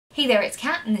Hey there, it's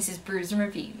Kat and this is Brews and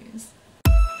Reviews.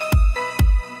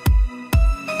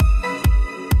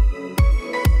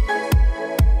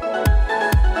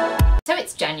 So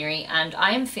it's January and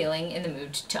I am feeling in the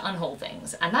mood to unhaul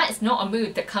things, and that is not a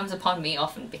mood that comes upon me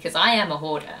often because I am a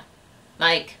hoarder.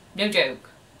 Like, no joke.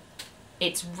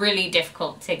 It's really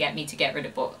difficult to get me to get rid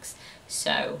of books.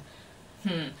 So,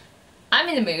 I'm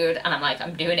in the mood and I'm like,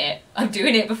 I'm doing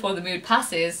it before the mood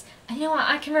passes. And you know what,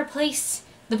 I can replace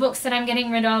the books that I'm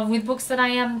getting rid of with books that I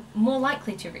am more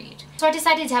likely to read. So I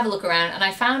decided to have a look around and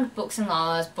I found Books and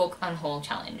Lala's Book Unhaul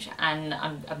Challenge, and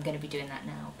I'm going to be doing that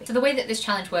now. So the way that this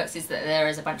challenge works is that there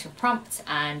is a bunch of prompts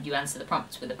and you answer the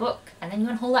prompts with a book and then you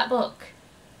unhaul that book.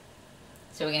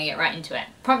 So we're going to get right into it.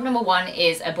 Prompt number 1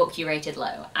 is a book you rated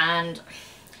low, and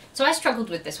so I struggled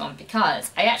with this one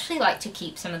because I actually like to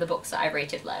keep some of the books that I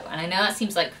rated low, and I know that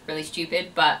seems like really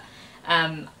stupid, but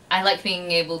I like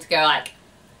being able to go like,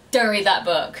 don't read that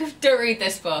book, don't read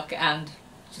this book, and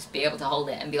just be able to hold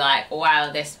it and be like, wow,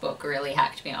 this book really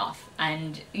hacked me off.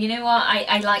 And you know what,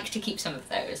 I like to keep some of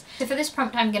those. So for this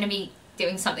prompt I'm going to be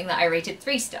doing something that I rated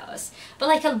 3 stars, but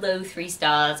like a low 3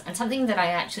 stars, and something that I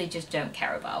actually just don't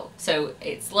care about. So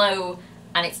it's low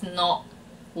and it's not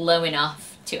low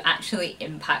enough to actually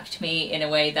impact me in a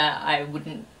way that I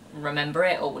wouldn't remember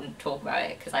it or wouldn't talk about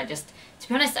it, because I just, to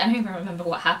be honest, I don't even remember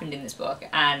what happened in this book,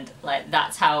 and like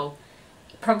that's how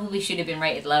it probably should have been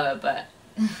rated lower, but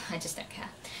I just don't care.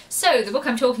 So the book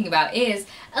I'm talking about is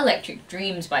Electric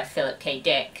Dreams by Philip K.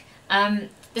 Dick.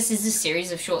 This is a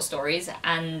series of short stories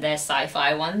and they're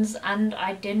sci-fi ones, and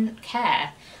I didn't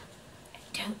care. I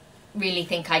don't really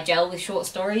think I gel with short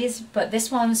stories, but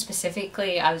this one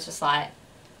specifically I was just like,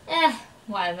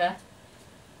 whatever.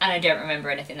 And I don't remember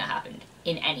anything that happened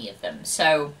in any of them,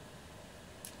 so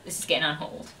this is getting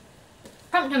unhauled.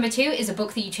 Prompt number 2 is a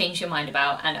book that you changed your mind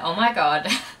about, and oh my god,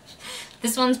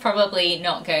 this one's probably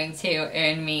not going to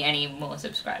earn me any more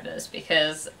subscribers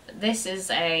because this is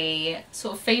a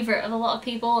sort of favourite of a lot of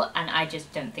people and I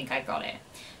just don't think I got it.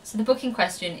 So the book in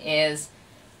question is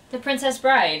The Princess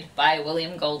Bride by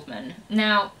William Goldman.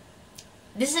 Now,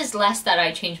 this is less that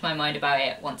I changed my mind about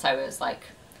it once I was like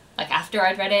after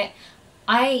I'd read it.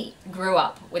 I grew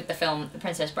up with the film The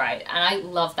Princess Bride and I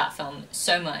love that film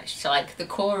so much. So like the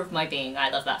core of my being, I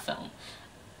love that film.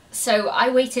 So I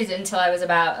waited until I was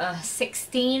about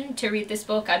 16 to read this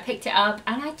book. I picked it up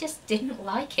and I just didn't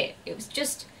like it. It was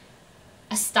just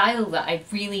a style that I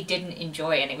really didn't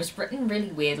enjoy, and it was written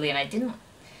really weirdly and I didn't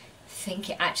think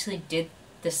it actually did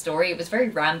the story. It was very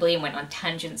rambly and went on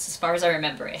tangents as far as I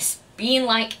remember it. It's been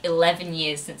like 11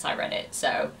 years since I read it,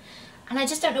 so, and I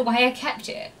just don't know why I kept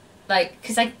it. Like,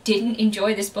 because I didn't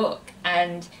enjoy this book,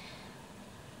 and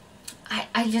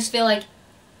I just feel like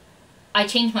I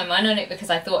changed my mind on it because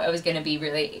I thought I was going to be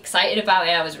really excited about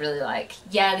it. I was really like,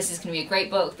 yeah, this is going to be a great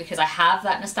book because I have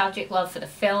that nostalgic love for the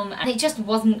film, and it just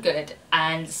wasn't good.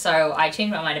 And so I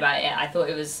changed my mind about it. I thought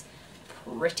it was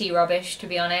pretty rubbish, to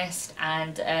be honest,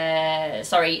 and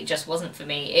sorry, it just wasn't for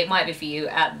me. It might be for you.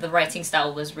 The writing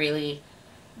style was really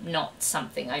not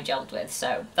something I gelled with,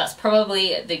 so that's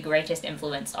probably the greatest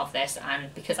influence of this,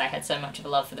 and because I had so much of a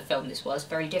love for the film, this was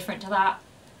very different to that.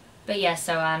 But yeah,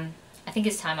 so I think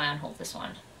it's time I unhaul this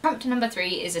one. Prompt number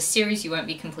 3 is a series you won't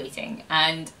be completing,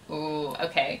 and ooh,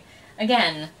 okay.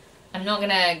 Again, I'm not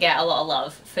gonna get a lot of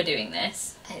love for doing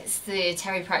this. It's the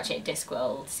Terry Pratchett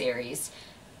Discworld series.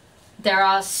 There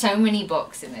are so many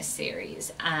books in this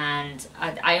series, and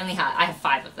I have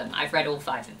 5 of them. I've read all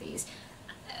 5 of these.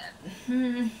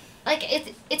 Like,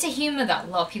 it's a humour that a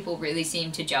lot of people really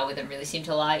seem to gel with and really seem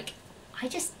to like. I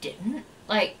just didn't.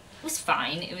 Like, it was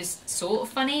fine. It was sort of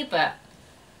funny, but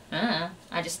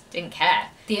I just didn't care.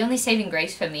 The only saving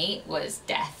grace for me was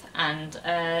death, and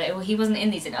he wasn't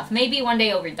in these enough. Maybe one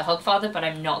day I'll read The Hogfather, but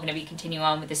I'm not going to be continuing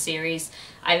on with the series.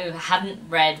 I haven't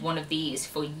read one of these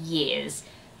for years.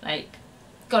 Like,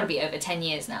 gotta be over 10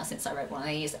 years now since I read one of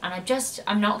these, and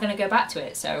I'm not going to go back to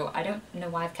it, so I don't know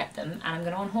why I've kept them, and I'm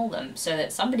going to unhaul them so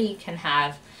that somebody can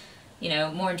have, you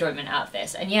know, more enjoyment out of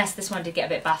this. And yes, this one did get a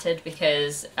bit battered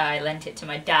because I lent it to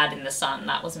my dad in the sun.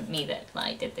 That wasn't me that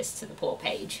like did this to the poor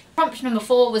page. Prompt number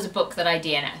 4 was a book that I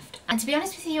DNF'd. And to be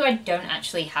honest with you, I don't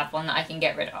actually have one that I can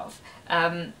get rid of.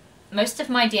 Most of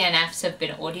my DNFs have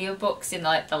been audiobooks in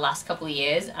like the last couple of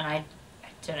years, and I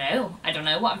don't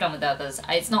know what I've done with the others.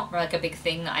 It's not like a big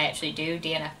thing that I actually do,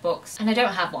 DNF books, and I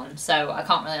don't have one, so I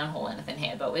can't really unhaul anything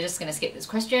here, but we're just gonna skip this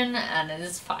question, and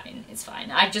it's fine, it's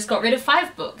fine. I just got rid of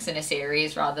 5 books in a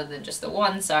series rather than just the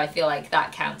one, so I feel like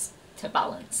that counts to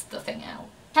balance the thing out.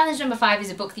 Challenge number 5 is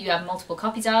a book that you have multiple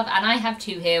copies of, and I have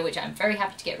 2 here, which I'm very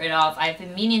happy to get rid of. I've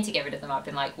been meaning to get rid of them. I've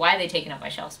been like, why are they taking up my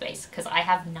shelf space? Because I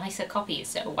have nicer copies,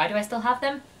 so why do I still have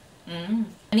them?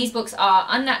 And these books are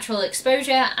Unnatural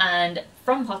Exposure and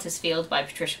From Potter's Field by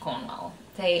Patricia Cornwell.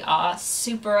 They are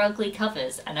super ugly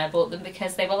covers, and I bought them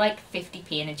because they were like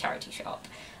 50p in a charity shop.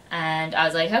 And I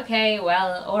was like, okay,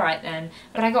 well, alright then.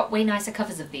 But I got way nicer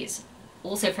covers of these,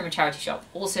 also from a charity shop,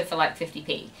 also for like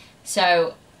 50p.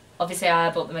 So obviously I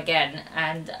bought them again,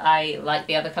 and I like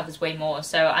the other covers way more,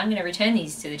 so I'm going to return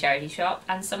these to the charity shop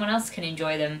and someone else can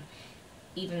enjoy them,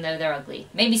 even though they're ugly.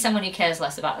 Maybe someone who cares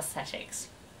less about aesthetics.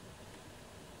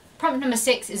 Prompt number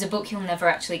 6 is a book you'll never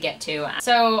actually get to.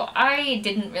 So I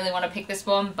didn't really want to pick this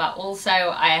one, but also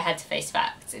I had to face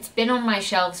facts. It's been on my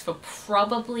shelves for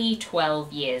probably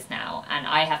 12 years now, and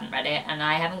I haven't read it, and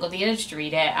I haven't got the urge to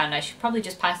read it, and I should probably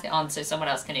just pass it on so someone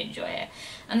else can enjoy it.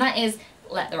 And that is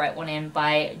Let the Right One In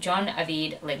by John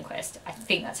Ajvide Lindqvist. I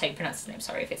think that's how you pronounce his name,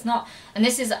 sorry if it's not. And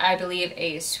this is, I believe,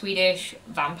 a Swedish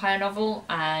vampire novel,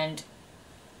 and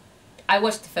I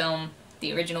watched the film,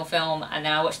 the original film, and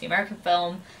then I watched the American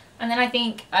film, and then I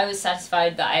think I was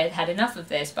satisfied that I had had enough of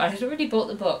this, but I had already bought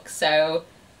the book, so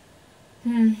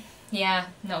yeah,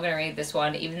 not gonna read this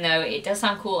one, even though it does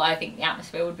sound cool. I think the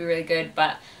atmosphere would be really good,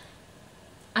 but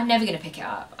I'm never gonna pick it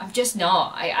up. I'm just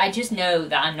not. I just know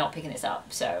that I'm not picking this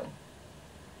up, so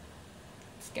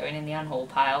it's going in the unhaul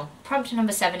pile. Prompt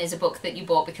number 7 is a book that you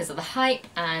bought because of the hype,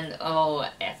 and oh,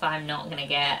 if I'm not gonna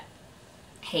get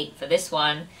hate for this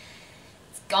one,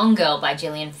 it's Gone Girl by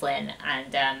Gillian Flynn,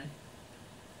 and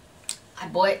I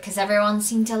bought it because everyone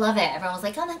seemed to love it. Everyone was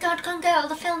like, oh my god, Gone Girl,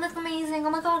 the film is amazing, oh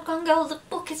my god, Gone Girl, the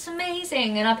book is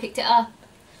amazing, and I picked it up,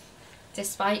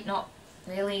 despite not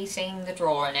really seeing the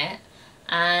drawer in it,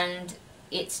 and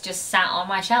it's just sat on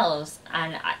my shelves,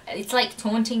 and it's like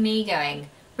taunting me, going,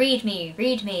 read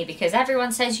me, because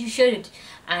everyone says you should,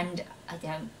 and I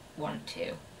don't want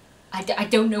to. I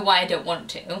don't know why I don't want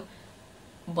to,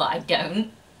 but I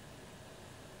don't,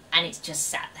 and it's just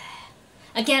sat there.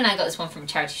 Again, I got this one from a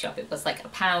charity shop. It was like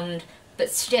 £1, but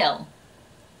still,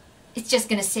 it's just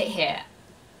gonna sit here.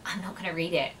 I'm not gonna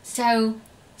read it. So,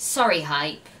 sorry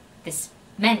hype. This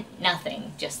meant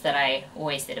nothing, just that I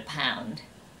wasted £1.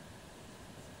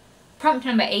 Prompt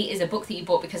number 8 is a book that you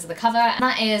bought because of the cover, and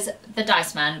that is The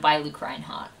Dice Man by Luke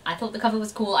Reinhardt. I thought the cover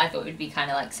was cool. I thought it would be kind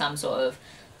of like some sort of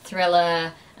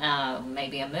thriller,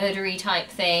 maybe a murdery type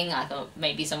thing. I thought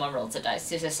maybe someone rolls the dice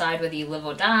to decide whether you live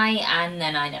or die, and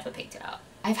then I never picked it up.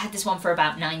 I've had this one for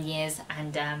about 9 years,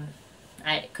 and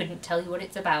I couldn't tell you what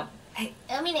it's about.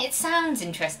 I mean, it sounds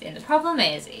interesting. The problem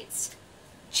is it's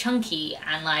chunky,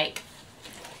 and like,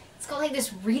 it's got like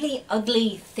this really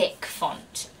ugly thick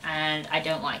font, and I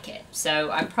don't like it.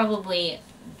 So I probably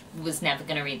was never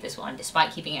going to read this one,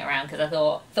 despite keeping it around, because I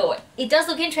thought it does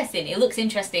look interesting. It looks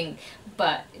interesting,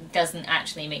 but it doesn't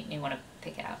actually make me want to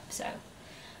pick it up, so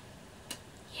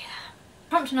yeah.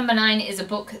 Prompt number 9 is a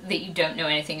book that you don't know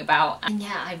anything about, and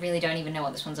yeah, I really don't even know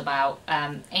what this one's about.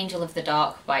 Angel of the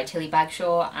Dark by Tilly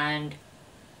Bagshaw, and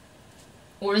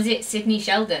or is it Sydney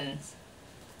Sheldon's?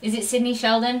 Is it Sydney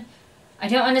Sheldon? I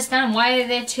don't understand. Why are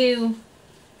there two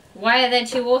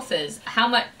authors? How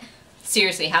much?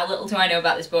 Seriously, how little do I know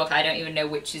about this book? I don't even know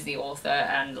which is the author,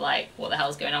 and like, what the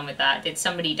hell's going on with that? Did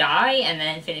somebody die and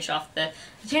then finish off the...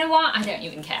 Do you know what? I don't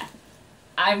even care.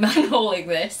 I'm unhauling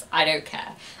this. I don't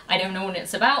care. I don't know what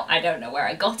it's about, I don't know where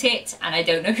I got it, and I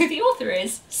don't know who the author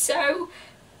is. So,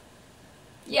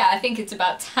 yeah, I think it's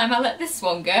about time I let this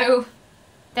one go.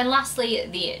 Then lastly,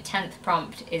 the 10th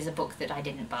prompt is a book that I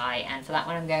didn't buy, and for that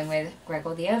one I'm going with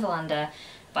Gregor the Overlander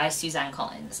by Suzanne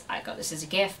Collins. I got this as a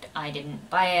gift, I didn't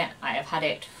buy it, I have had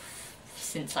it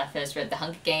since I first read The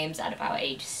Hunger Games at about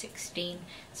age 16,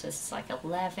 so this is like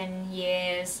 11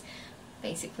 years,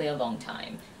 basically a long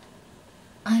time.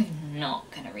 I'm not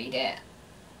gonna read it.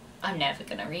 I'm never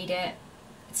gonna read it.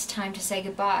 It's time to say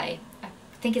goodbye. I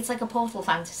think it's like a portal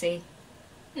fantasy.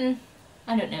 I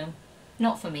don't know.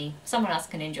 Not for me. Someone else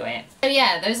can enjoy it. So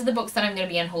yeah, those are the books that I'm going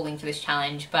to be unhauling for this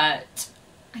challenge, but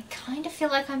I kind of feel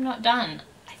like I'm not done.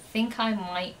 I think I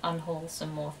might unhaul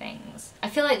some more things. I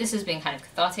feel like this has been kind of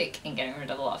cathartic in getting rid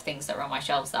of a lot of things that are on my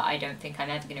shelves that I don't think I'm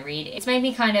ever going to read. It's made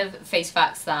me kind of face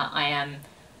facts that I am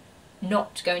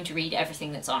not going to read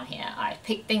everything that's on here. I've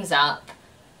picked things up,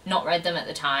 not read them at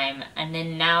the time, and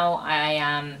then now I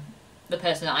am the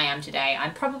person that I am today.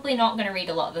 I'm probably not going to read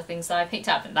a lot of the things that I picked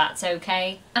up, and that's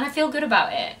okay. And I feel good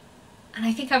about it. And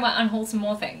I think I might unhaul some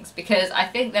more things, because I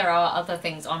think there are other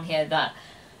things on here that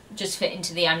just fit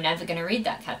into the I'm never going to read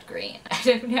that category. I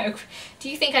don't know. Do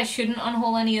you think I shouldn't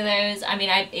unhaul any of those? I mean,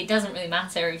 it doesn't really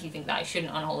matter if you think that I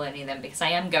shouldn't unhaul any of them, because I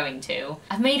am going to.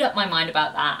 I've made up my mind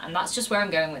about that, and that's just where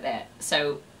I'm going with it.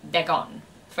 So they're gone.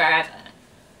 Forever.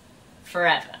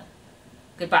 Forever.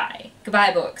 Goodbye.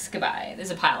 Goodbye books, goodbye.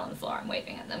 There's a pile on the floor, I'm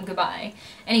waving at them, goodbye.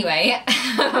 Anyway,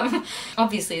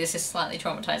 obviously this is slightly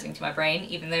traumatizing to my brain,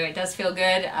 even though it does feel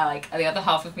good. The other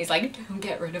half of me is like, don't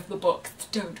get rid of the books,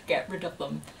 don't get rid of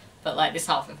them. But like this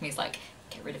half of me is like,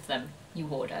 get rid of them, you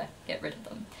hoarder, get rid of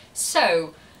them.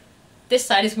 So, this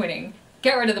side is winning.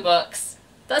 Get rid of the books.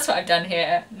 That's what I've done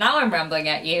here. Now I'm rambling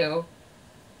at you.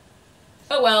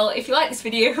 Oh well, if you like this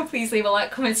video, please leave a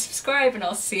like, comment, subscribe, and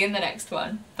I'll see you in the next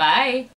one. Bye!